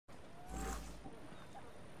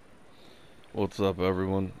What's up,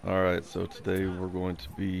 everyone? Alright, so today we're going to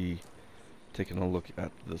be taking a look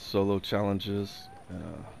at the solo challenges.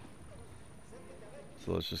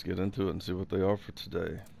 So let's just get into it and see what they are for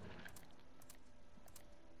today.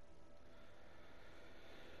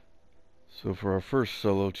 So for our first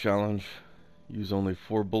solo challenge, use only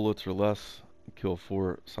 4 bullets or less, and kill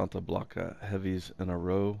 4 Santa Blanca heavies in a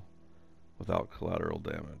row without collateral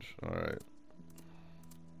damage. Alright.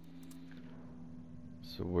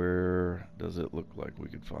 So where does it look like we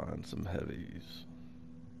could find some heavies?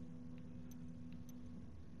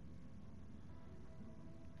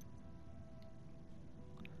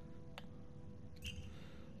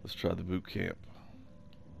 Let's try the boot camp.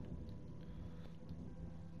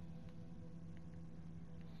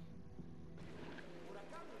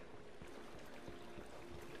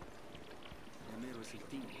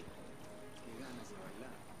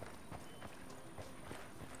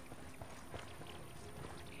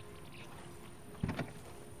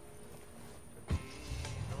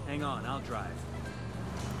 Hang on, I'll drive.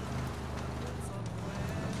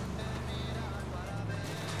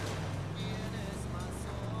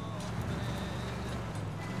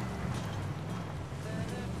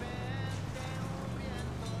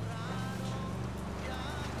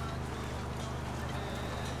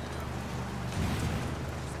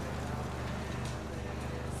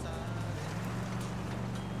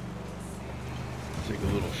 Take a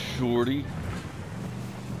little shorty.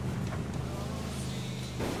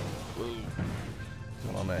 Whoa.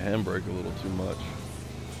 Got on that handbrake a little too much.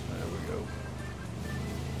 There we go.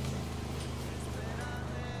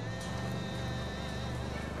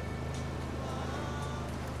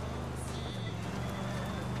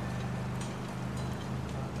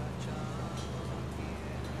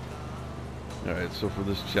 Alright, so for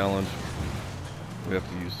this challenge, we have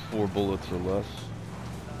to use 4 bullets or less.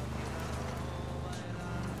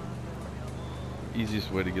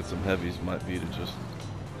 Easiest way to get some heavies might be to just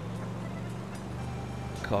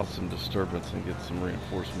cause some disturbance and get some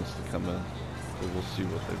reinforcements to come in. So we'll see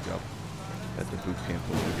what they've got at the boot camp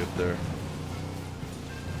when we get there.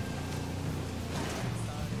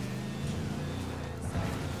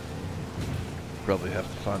 Probably have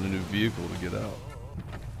to find a new vehicle to get out.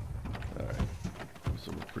 Alright,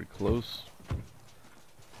 so we're pretty close.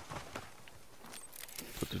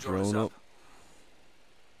 Put the drone up.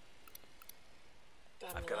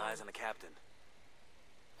 I've got eyes on the captain.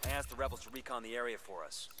 I asked the rebels to recon the area for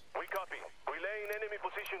us. We copy. Relay in enemy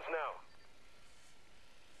positions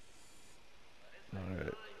now.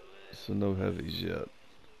 Alright, so no heavies yet.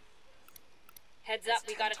 Heads up,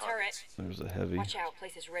 we got a turret. There's a heavy. Watch out,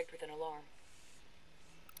 place is rigged with an alarm.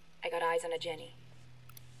 I got eyes on a Jenny.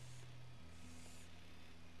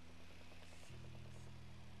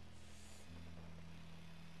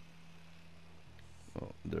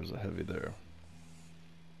 Oh, there's a heavy there.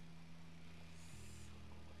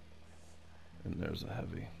 And there's a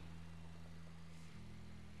heavy.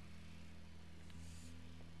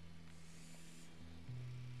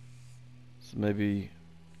 So maybe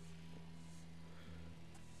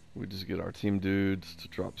we just get our team dudes to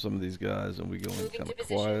drop some of these guys and we go in kind of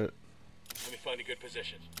quiet. Let me find a good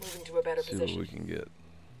position. Moving to a better See what position. we can get.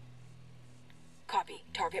 Copy.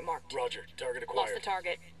 Target marked. Roger. Target Lost acquired. the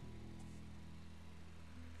target.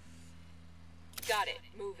 Got it.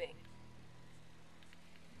 Moving.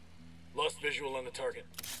 Lost visual on the target.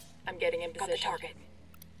 I'm getting in position. Got the target.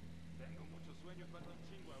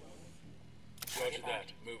 Roger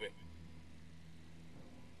that. Moving.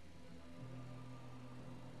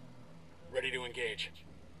 Ready to engage.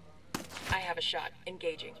 I have a shot.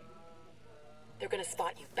 Engaging. They're gonna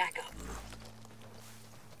spot you. Back up.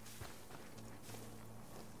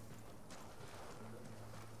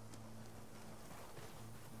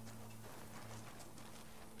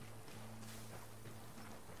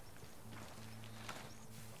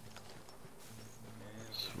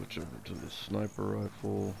 Switch over to the sniper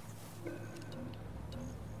rifle.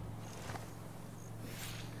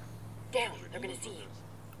 Down. They're gonna see you.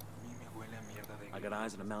 I got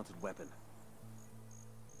eyes on a mounted weapon.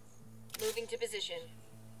 Moving to position.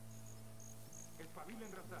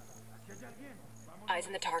 Eyes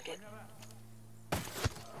on the target.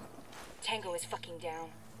 Tango is fucking down.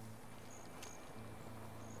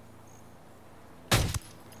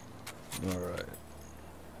 Alright.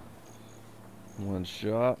 One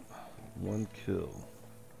shot, one kill.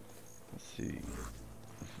 Let's see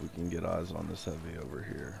if we can get eyes on this heavy over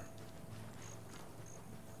here.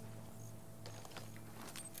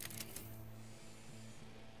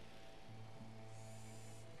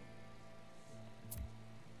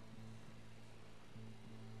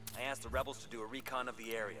 I asked the rebels to do a recon of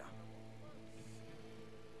the area.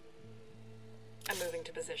 I'm moving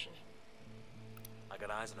to position. I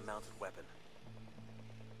got eyes on a mounted weapon.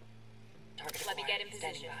 Target Let me get in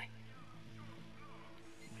position.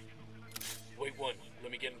 Wait one.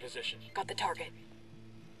 Let me get in position. Got the target.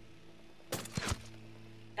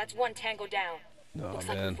 That's one tango down. No, Looks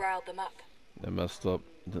like man. we've riled them up. They messed up.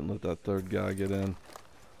 Didn't let that third guy get in.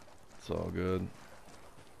 It's all good.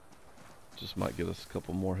 Just might get us a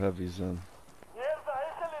couple more heavies in.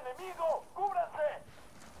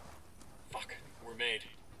 Fuck. We're made.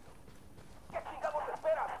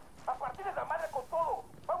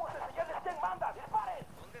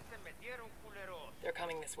 They're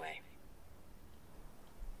coming this way.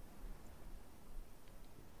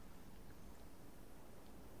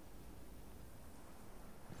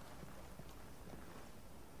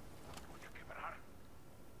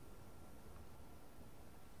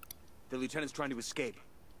 The lieutenant's trying to escape.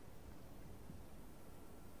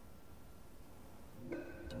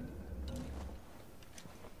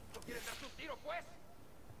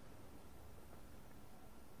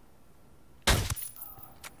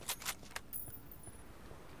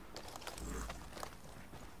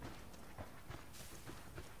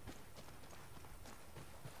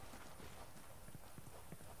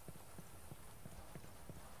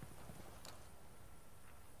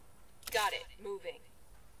 Got it. Moving.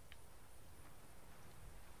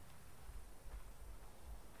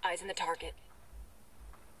 Eyes on the target.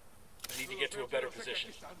 I need to get to a better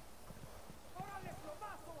position.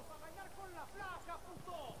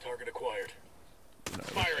 Target acquired. No, let's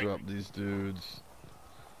Firing. drop these dudes.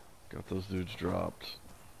 Got those dudes dropped.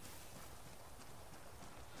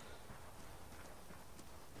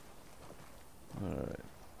 Alright.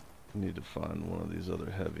 Need to find one of these other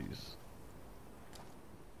heavies.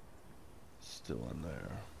 Still in there.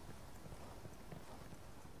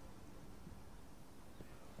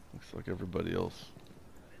 Looks like everybody else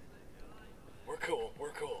We're cool.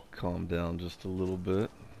 We're cool. calmed down just a little bit.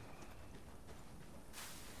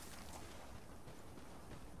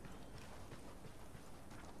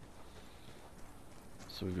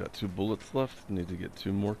 So we've got 2 bullets left. Need to get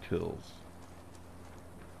 2 more kills.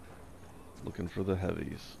 Looking for the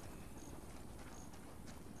heavies.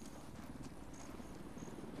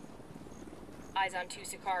 Eyes on 2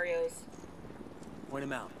 Sicarios Point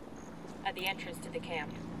him out. at the entrance to the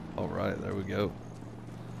camp. Alright, there we go.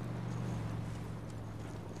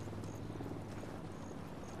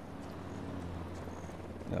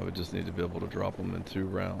 Now we just need to be able to drop them in 2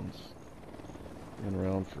 rounds. 1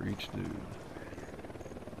 round for each dude.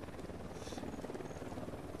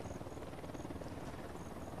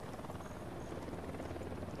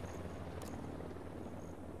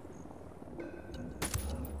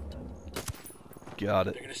 Got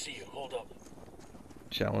it. They're gonna see you. Hold up.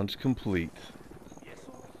 Challenge complete.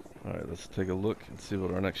 Alright, let's take a look and see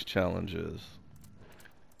what our next challenge is.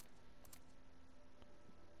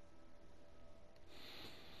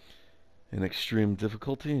 In extreme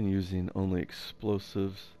difficulty and using only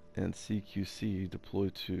explosives and CQC, deploy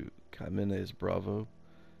to Jimenez Bravo,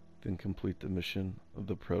 then complete the mission of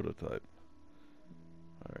the prototype.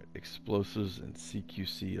 Alright, explosives and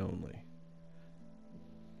CQC only.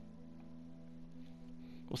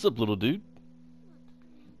 What's up, little dude?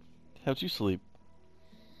 How'd you sleep?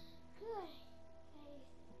 Good.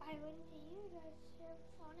 I went to you guys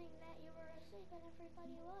phoning that you were asleep and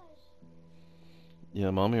everybody was.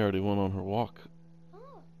 Yeah, Mommy already went on her walk. Oh.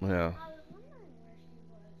 Yeah. I was wondering where she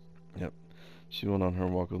was. Yep. She went on her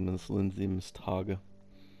walk with Miss Lindsay, Miss Taga.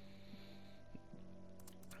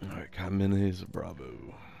 Alright, Jimenez Bravo.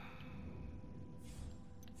 You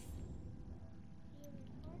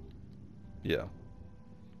recording? Yeah.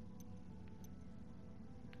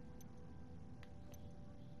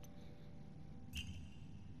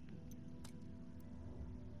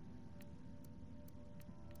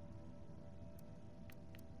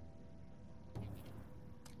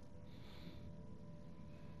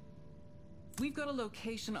 We've got a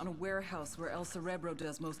location on a warehouse where El Cerebro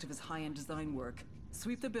does most of his high-end design work.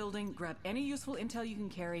 Sweep the building, grab any useful intel you can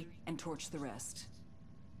carry, and torch the rest.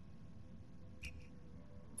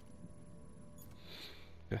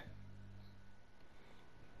 Okay.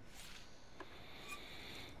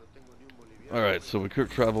 Alright, so we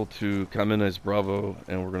could travel to Jimenez Bravo,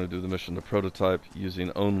 and we're going to do the mission to prototype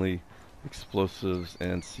using only explosives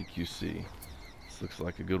and CQC. This looks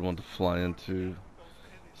like a good one to fly into.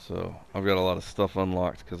 So, I've got a lot of stuff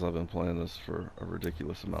unlocked because I've been playing this for a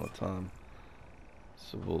ridiculous amount of time.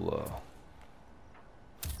 So we'll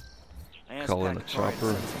call in a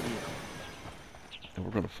chopper, and we're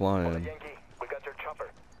going to fly in. Yankee, we got your chopper.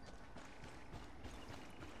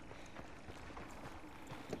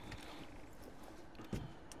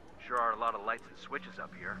 Sure are a lot of lights and switches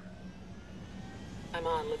up here. I'm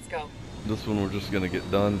on. Let's go. This one we're just gonna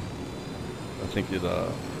get done. I think it,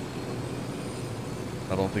 I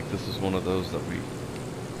don't think this is one of those that we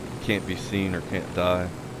can't be seen or can't die.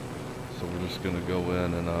 So we're just gonna go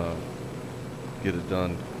in and get it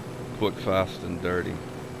done quick, fast, and dirty.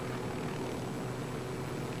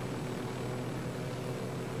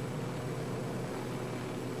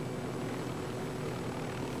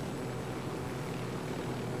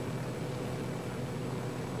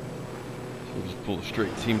 So we'll just pull a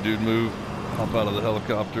straight Teamdude move, hop out of the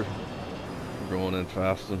helicopter. We're going in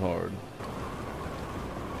fast and hard.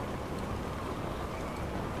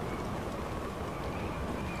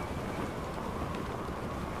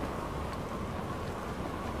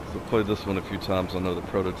 So played this one a few times. I know the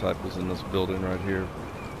prototype was in this building right here,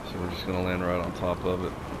 so we're just gonna land right on top of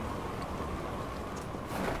it.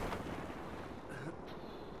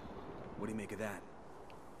 What do you make of that?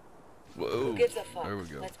 Whoa! Who gives a fuck? There we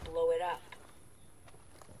go. Let's blow it up.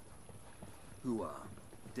 Who,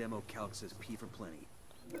 demo calc says P for plenty.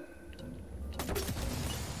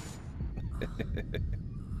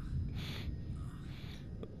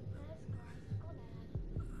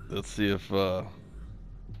 Let's see if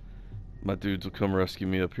my dudes will come rescue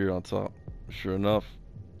me up here on top. Sure enough.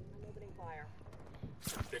 I'm opening fire.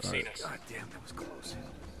 They've seen us. God damn, that was close.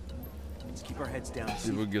 Let's keep our heads down.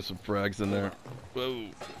 See if we can get some frags in there.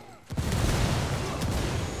 Whoa!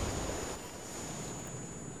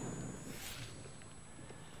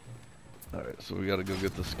 Alright, so we gotta go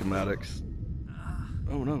get the schematics.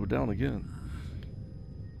 Oh no, down again.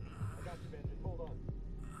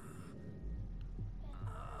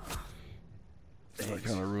 That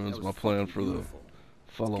kind of ruins my plan for the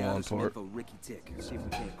follow-on part. Ricky Tick. See if we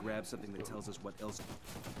can't grab something that tells us what else.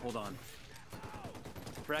 Hold on.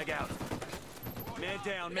 Frag out. Man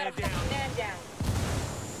down, We man got a down. fucking man down.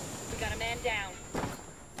 We got a man down.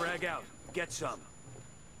 Frag out. Get some.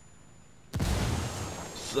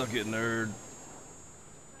 Suck it, nerd.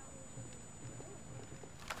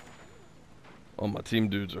 All my team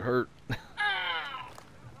dudes are hurt. Ah!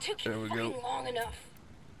 Took you There we fucking go. long enough.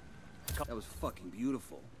 That was fucking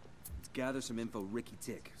beautiful. Let's gather some info, Ricky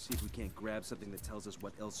Tick. See if we can't grab something that tells us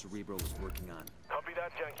what else Cerebro was working on. Copy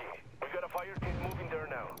that, Yankee. We got a fire team moving there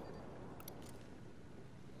now.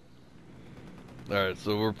 Alright,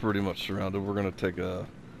 so we're pretty much surrounded. We're gonna take a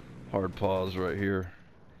hard pause right here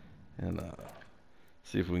and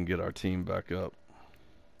see if we can get our team back up.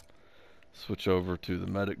 Switch over to the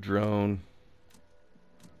medic drone.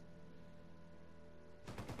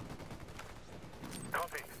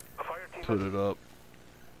 Copy. A fire team. Put it up.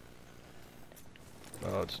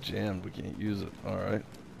 Oh, it's jammed. We can't use it. Alright.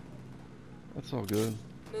 That's all good.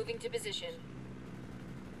 Moving to position.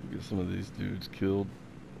 Get some of these dudes killed.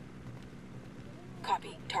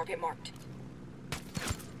 Copy. Target marked.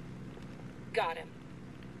 Got him.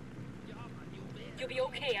 You'll be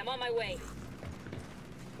okay. I'm on my way.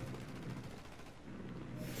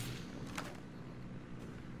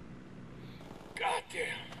 God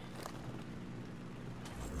damn.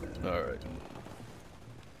 Alright.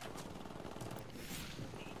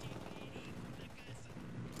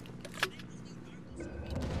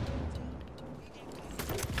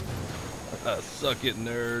 Suck it,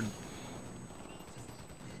 nerd.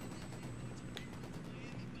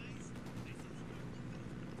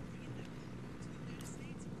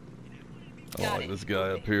 I don't like this guy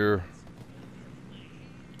up here.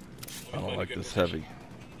 I don't like this heavy.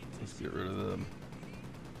 Let's get rid of them.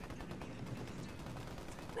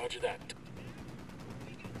 Roger that.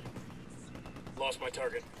 Lost my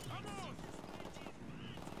target.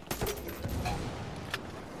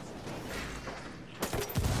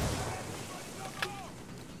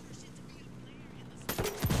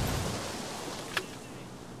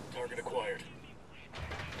 Target acquired.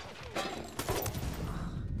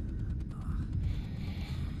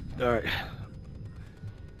 Alright.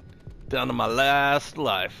 Down to my last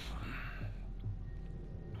life.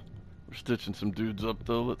 We're stitching some dudes up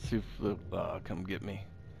though. Let's see if they'll come get me.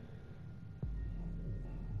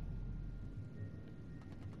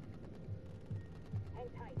 Hang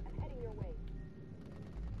tight. I'm heading your way.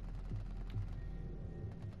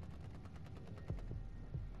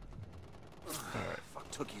 Alright.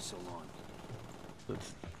 Fuck, took you so long.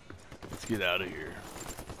 Let's get out of here.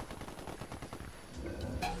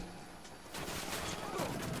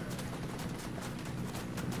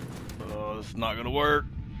 Oh, this is not gonna work.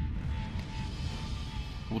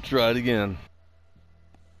 We'll try it again.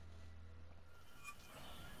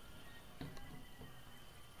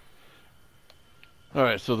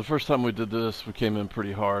 Alright, so the first time we did this, we came in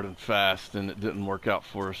pretty hard and fast, and it didn't work out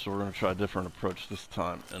for us, so we're going to try a different approach this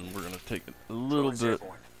time, and we're going to take it a little Drone's bit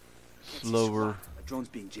airborne. slower A drone's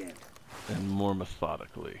being jammed. and more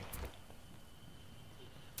methodically.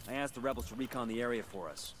 I asked the rebels to recon the area for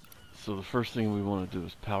us. So the first thing we want to do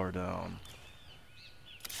is power down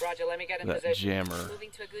Roger, let me get in that position. jammer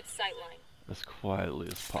Moving to a good sight line. as quietly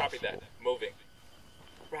as Copy that. possible. Moving.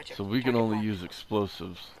 Roger. So we can target only marked. use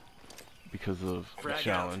explosives because of the Frag out.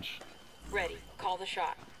 challenge. Ready. Call the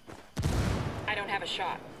shot. I don't have a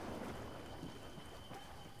shot.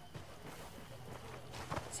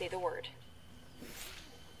 Say the word.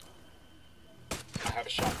 I have a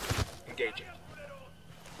shot. Engaging.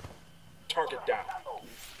 Target down.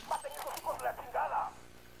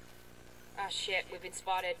 Ah, shit. We've been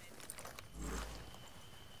spotted.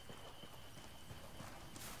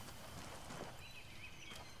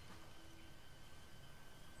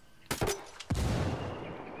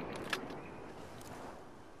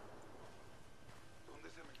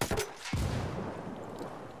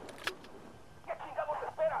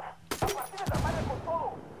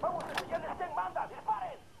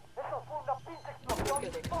 Here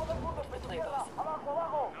they come. We play both.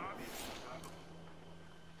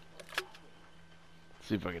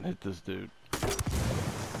 See if I can hit this dude.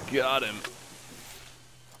 Got him.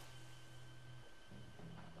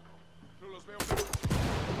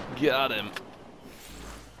 Got him.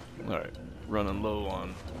 Alright, running low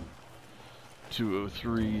on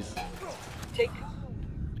 203s. Take.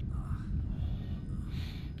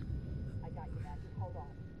 I got you, Matthew. Hold on.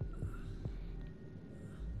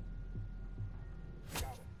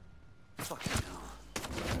 Fucking hell.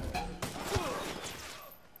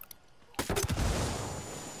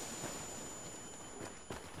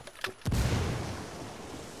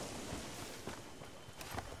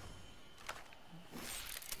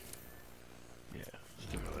 Yeah, let's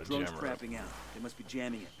do another Drone's jammer. crapping out. They must be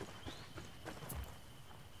jamming it.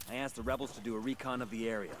 I asked the rebels to do a recon of the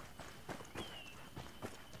area.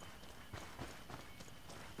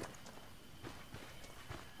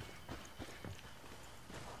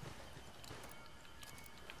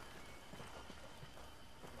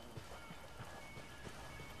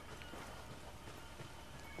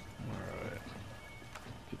 Alright.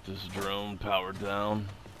 Get this drone powered down.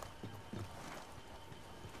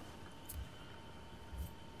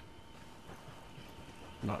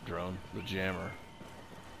 Not drone, the jammer.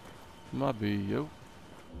 Might be, yo.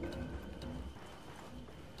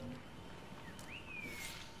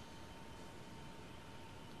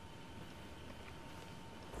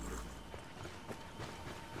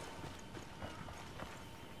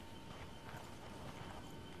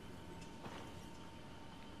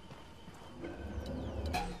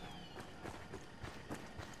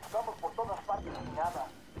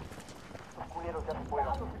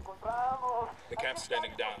 The camp's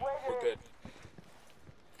standing down. We're good.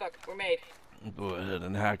 Fuck, we're made. Go ahead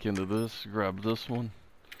and hack into this, grab this one.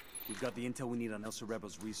 We've got the intel we need on El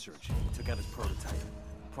Cerebro's research. We took out his prototype.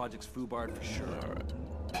 Project's foobarred for sure. Alright.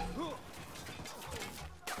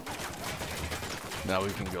 Now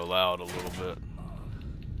we can go loud a little bit.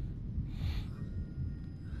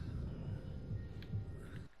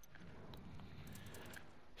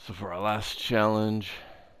 So for our last challenge,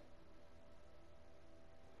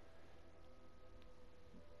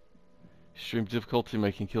 extreme difficulty,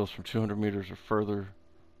 making kills from 200 meters or further.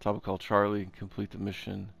 Top of call Charlie, complete the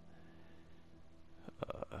mission.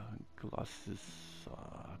 Glasses,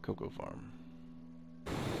 Cocoa Farm.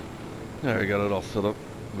 Alright, got it all set up.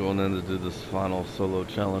 Going in to do this final solo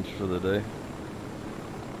challenge for the day.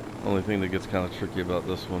 Only thing that gets kind of tricky about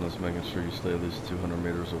this one is making sure you stay at least 200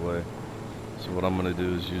 meters away. So what I'm going to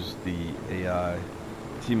do is use the AI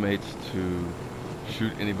teammates to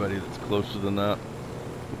shoot anybody that's closer than that.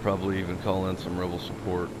 We'll probably even call in some rebel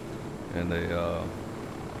support and a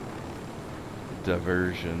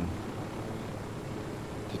diversion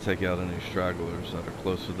to take out any stragglers that are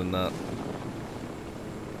closer than that.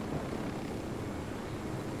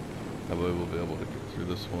 That way we'll be able to get through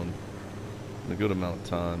this one in a good amount of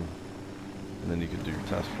time, and then you can do your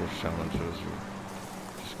task force challenges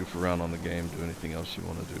or just goof around on the game, do anything else you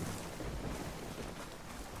want to do.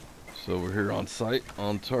 So we're here on site,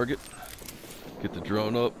 on target. Get the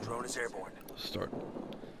drone up. Drone is airborne. Start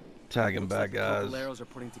tagging bad guys. Cocoleros are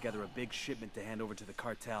putting together a big shipment to hand over to the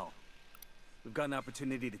cartel. We've got an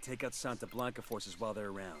opportunity to take out Santa Blanca forces while they're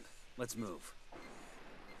around. Let's move.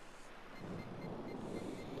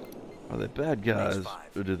 Are they bad guys,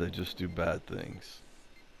 or do they just do bad things?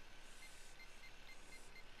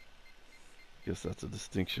 Guess that's a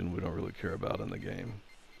distinction we don't really care about in the game.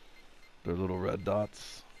 They're little red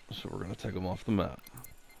dots. So we're gonna take them off the map.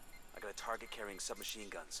 I got a target carrying submachine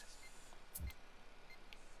guns.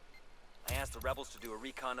 I asked the rebels to do a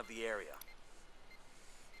recon of the area.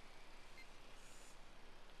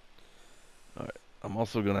 Alright, I'm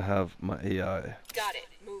also gonna have my AI Got it.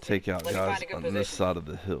 Move take out Let me guys find a good on position. this side of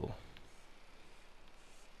the hill.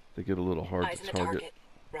 They get a little hard Eyes to on the target. target.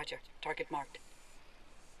 Roger. Target marked.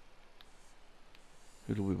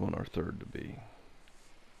 Who do we want our third to be?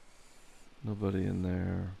 Nobody in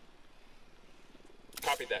there.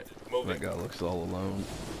 Copy that. Moving. That guy looks all alone.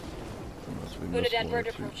 Unless we Good miss at one or bird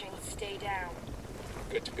two. approaching. Stay down.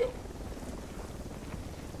 Good to go.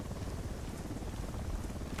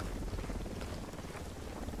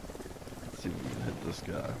 Let's see if we can hit this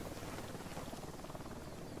guy.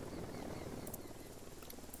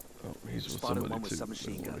 Oh, he's with Spotted somebody one with too.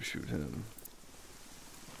 submachine We want to guns. shoot him.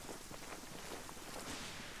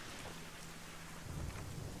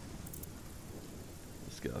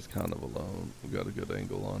 This guy's kind of alone. We got a good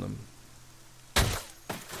angle on him.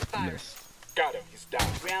 Fire. Missed. Got him. He's down.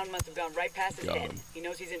 Round must have gone right past his Got head. him. He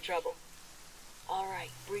knows he's in trouble. All right.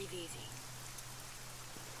 Breathe easy.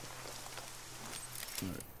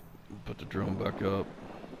 Alright, put the drone back up.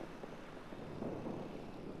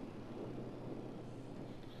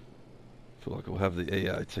 Feel like we'll have the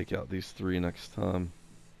AI take out these three next time.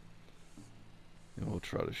 And we'll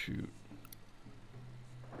try to shoot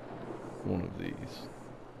one of these.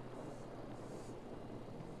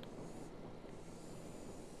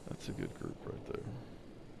 That's a good group right there.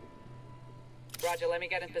 Roger. Let me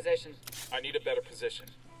get in position. I need a better position.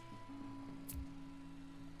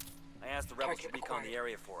 I asked the rebels to Target recon the acquired.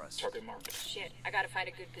 area for us. Target marked. Shit. I gotta find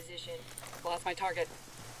a good position. Lost my target.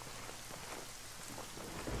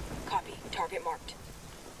 Copy. Target marked.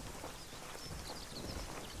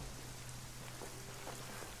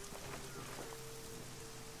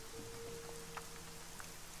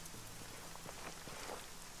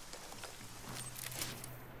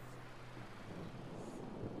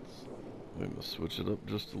 We must switch it up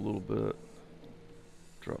just a little bit.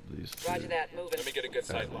 Drop these two. Roger that. Moving. Let me get a good Add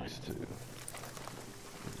sight line. these two.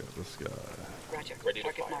 We got this guy. Roger. Ready to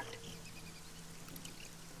Target fire. marked.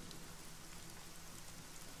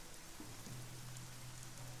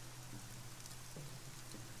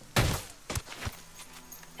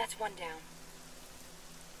 That's one down.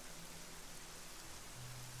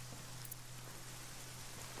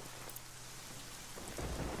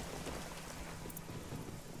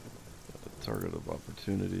 Got the target of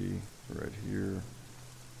opportunity right here.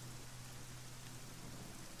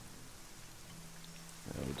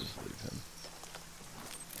 Yeah, we'll just leave him.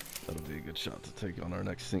 That'll be a good shot to take on our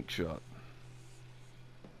next sink shot.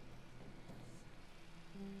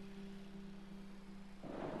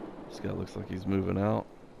 This guy looks like he's moving out.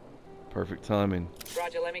 Perfect timing.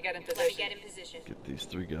 Roger. Let me get in position. Get these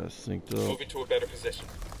three guys synced up. Moving to a better position.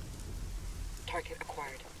 Target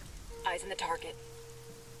acquired. Eyes on the target.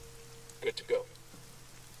 Good to go.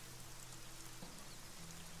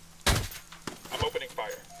 I'm opening fire.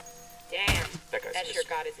 Damn. That guy's That sure missing.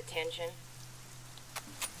 got his attention.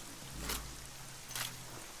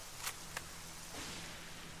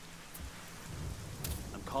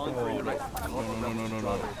 I'm calling for your right.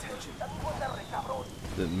 No. Attention.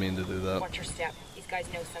 Didn't mean to do that. Watch your step. These guys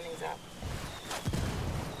know something's up.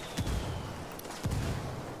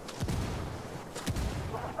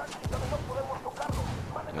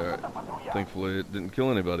 Alright. Thankfully it didn't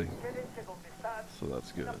kill anybody. So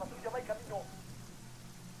that's good.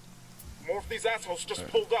 More of these assholes just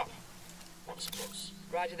pulled up. That was close.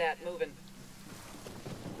 Roger that. Moving.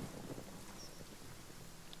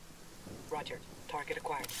 Roger. Target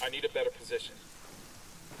acquired. I need a better position.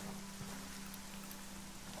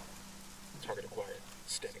 Target acquired.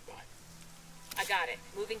 Standing by. I got it.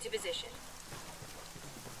 Moving to position.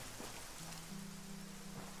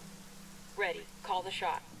 Ready. Call the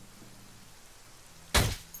shot.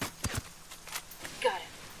 Got it.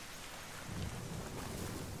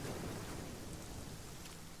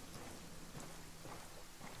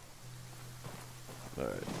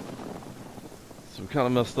 Alright. So we kind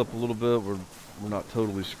of messed up a little bit. We're not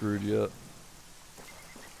totally screwed yet.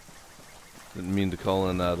 Didn't mean to call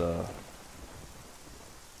in that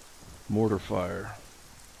mortar fire.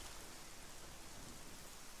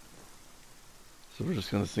 So we're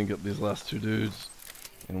just gonna sync up these last two dudes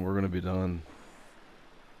and we're gonna be done.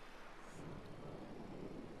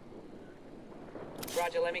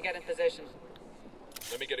 Roger. Let me get in position.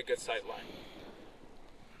 Let me get a good sight line.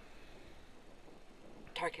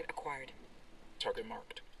 Target acquired. Target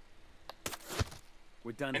marked.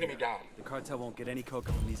 We're done Enemy here. down. The cartel won't get any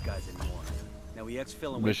coca from these guys anymore. Now we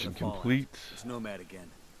exfil and wait for Mission the fallout. complete. It's Nomad again.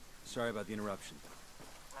 Sorry about the interruption.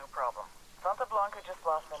 No just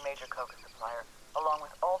lost their major coca supplier, along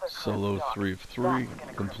with all their Solo stock. 3 of 3, That's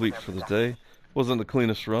gonna complete cripple for their the production. day. Wasn't the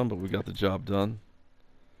cleanest run, but we got the job done.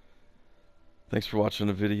 Thanks for watching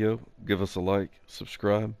the video. Give us a like,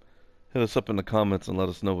 subscribe. Hit us up in the comments and let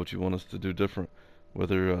us know what you want us to do different.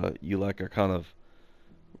 Whether you like our kind of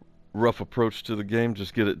rough approach to the game,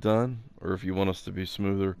 just get it done, or if you want us to be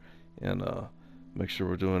smoother and make sure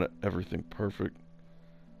we're doing everything perfect,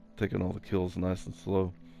 taking all the kills nice and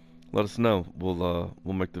slow. Let us know.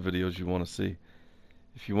 We'll make the videos you want to see.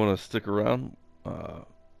 If you want to stick around,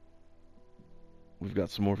 we've got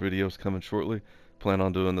some more videos coming shortly. Plan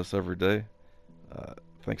on doing this every day.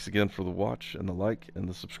 Thanks again for the watch and the like and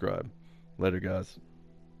the subscribe. Later, guys.